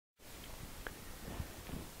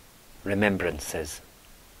Remembrances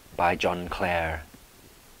by John Clare.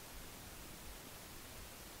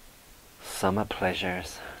 Summer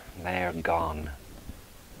pleasures, they are gone,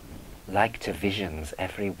 like to visions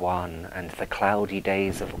every one, and the cloudy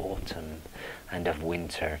days of autumn and of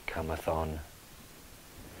winter cometh on.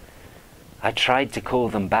 I tried to call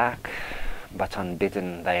them back, but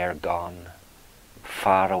unbidden they are gone,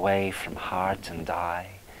 far away from heart and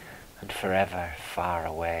eye, and forever far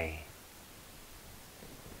away.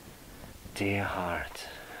 Dear heart,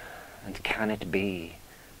 and can it be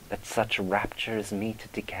that such raptures meet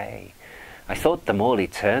decay? I thought them all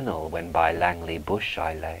eternal when by Langley Bush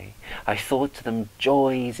I lay. I thought them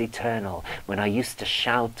joys eternal when I used to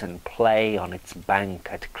shout and play on its bank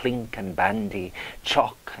at clink and bandy,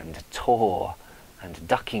 chalk and tor and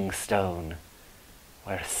ducking stone,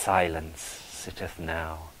 where silence sitteth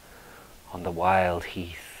now on the wild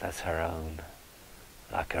heath as her own,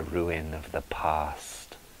 like a ruin of the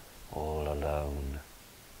past, all alone.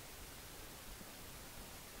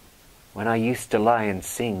 When I used to lie and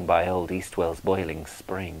sing by old Eastwell's boiling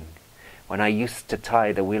spring, when I used to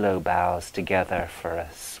tie the willow boughs together for a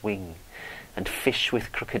swing, and fish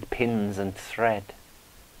with crooked pins and thread,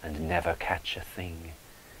 and never catch a thing,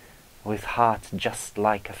 with heart just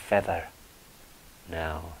like a feather,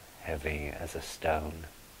 now heavy as a stone.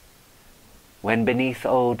 When beneath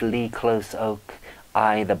old lee-close oak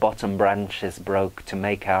I the bottom branches broke to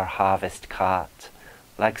make our harvest cart,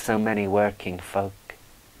 like so many working folk,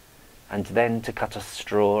 and then to cut a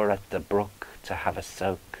straw at the brook to have a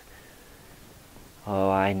soak. Oh,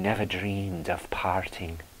 I never dreamed of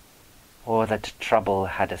parting, or that trouble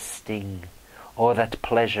had a sting, or that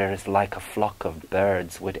pleasures like a flock of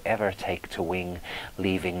birds would ever take to wing,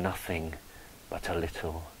 leaving nothing but a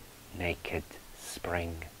little naked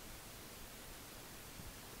spring.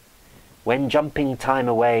 When jumping time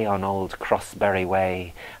away on old Crossberry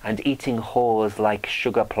way, and eating haws like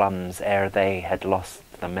sugar plums ere they had lost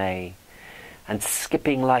the May, and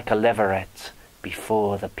skipping like a leveret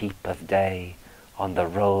before the peep of day, on the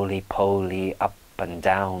roly-poly up and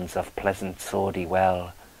downs of pleasant Sawdy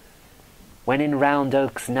Well, when in Round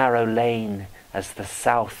Oak's narrow lane, as the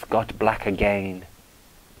south got black again,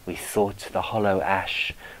 we sought the hollow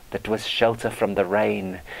ash that was shelter from the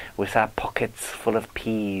rain, with our pockets full of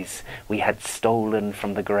peas we had stolen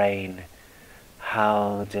from the grain.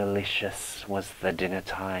 How delicious was the dinner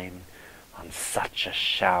time on such a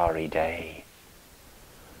showery day!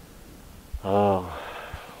 Oh,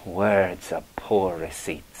 words are poor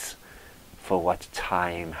receipts for what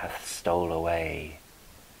time hath stole away,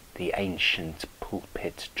 the ancient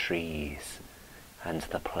pulpit trees and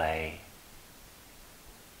the play.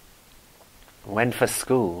 When for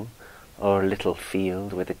school, o'er little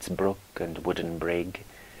field with its brook and wooden brig,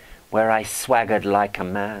 where I swaggered like a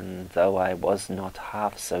man, though I was not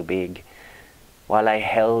half so big, while I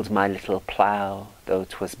held my little plough, though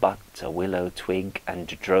 'twas but a willow twig, and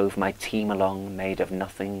drove my team along made of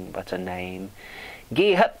nothing but a name,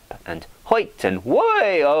 gee hup and hoit and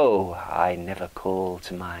woy oh, I never call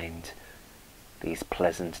to mind these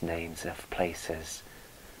pleasant names of places,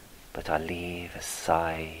 but I leave a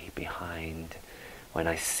sigh behind when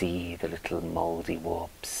I see the little mouldy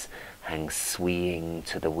warps hang swaying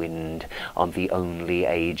to the wind on the only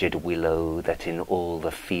aged willow that in all the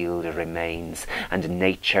field remains, and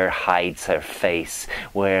nature hides her face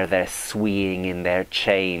where they're swaying in their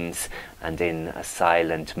chains, and in a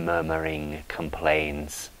silent murmuring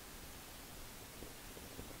complains.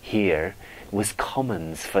 Here was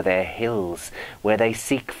commons for their hills, where they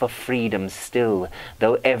seek for freedom still,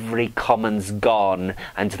 though every common's gone,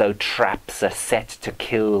 and though traps are set to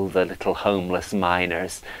kill the little homeless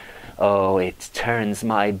miners. Oh, it turns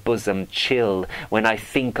my bosom chill when I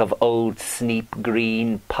think of old Sneap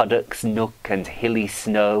Green, Puddock's Nook and hilly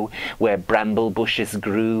snow, where bramble bushes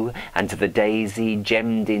grew, and the daisy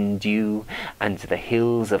gemmed in dew, and the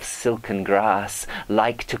hills of silken grass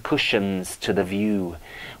like to cushions to the view,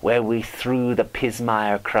 where we threw the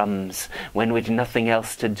pismire crumbs when we'd nothing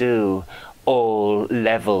else to do, all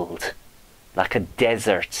levelled like a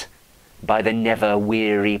desert by the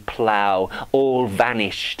never-weary plough, all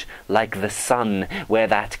vanished like the sun where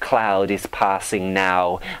that cloud is passing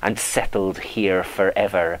now, and settled here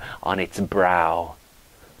forever on its brow.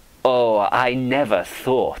 Oh, I never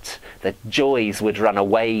thought that joys would run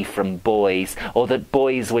away from boys, or that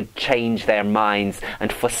boys would change their minds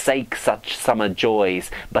and forsake such summer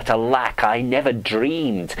joys, but alack, I never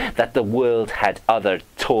dreamed that the world had other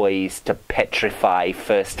toys to petrify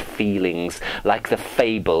first feelings like the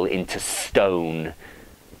fable into stone,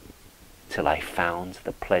 till I found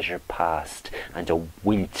the pleasure past and a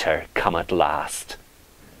winter come at last.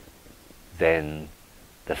 Then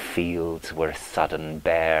The fields were sudden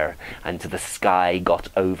bare, and the sky got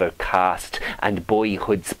overcast, and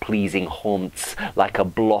boyhood's pleasing haunts, like a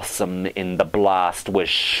blossom in the blast, was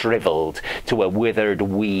shrivelled to a withered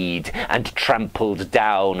weed, and trampled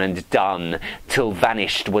down and done, till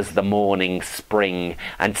vanished was the morning spring,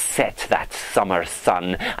 and set that summer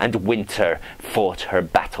sun, and winter fought her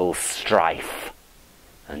battle strife,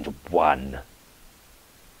 and won.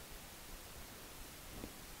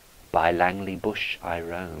 By Langley bush I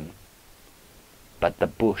roam, but the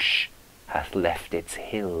bush hath left its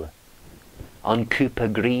hill. On Cooper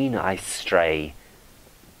Green I stray,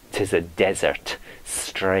 'tis a desert,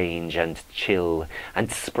 strange and chill,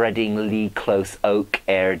 and spreading lee close oak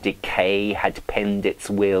ere decay had penned its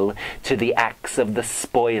will to the axe of the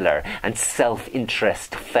spoiler, and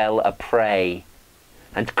self-interest fell a prey.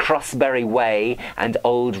 And Crossbury Way, and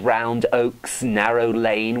old Round Oak's narrow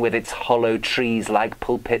lane, with its hollow trees like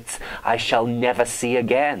pulpits, I shall never see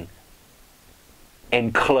again.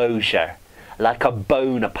 Enclosure, like a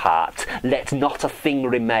Bonaparte, let not a thing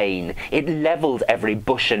remain. It levelled every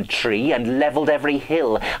bush and tree, and levelled every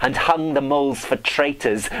hill, and hung the moles for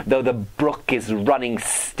traitors. Though the brook is running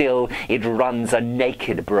still, it runs a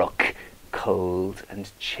naked brook, cold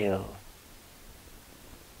and chill.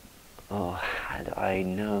 Oh, had I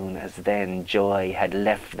known as then joy had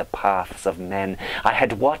left the paths of men, I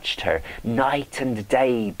had watched her night and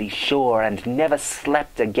day, be sure, and never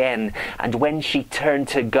slept again. And when she turned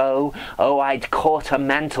to go, oh, I'd caught a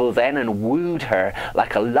mantle then, and wooed her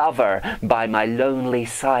like a lover by my lonely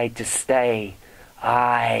side to stay.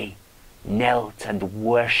 I knelt and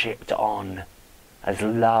worshipped on, as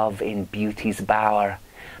love in beauty's bower,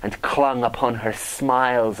 and clung upon her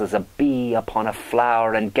smiles as a bee upon a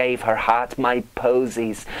flower, and gave her heart my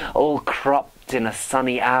posies, all cropped in a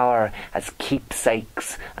sunny hour, as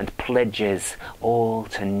keepsakes and pledges, all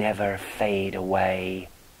to never fade away.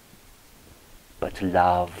 But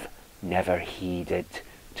love never heeded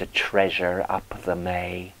to treasure up the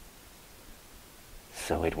May.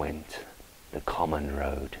 So it went the common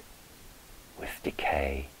road with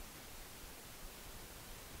decay.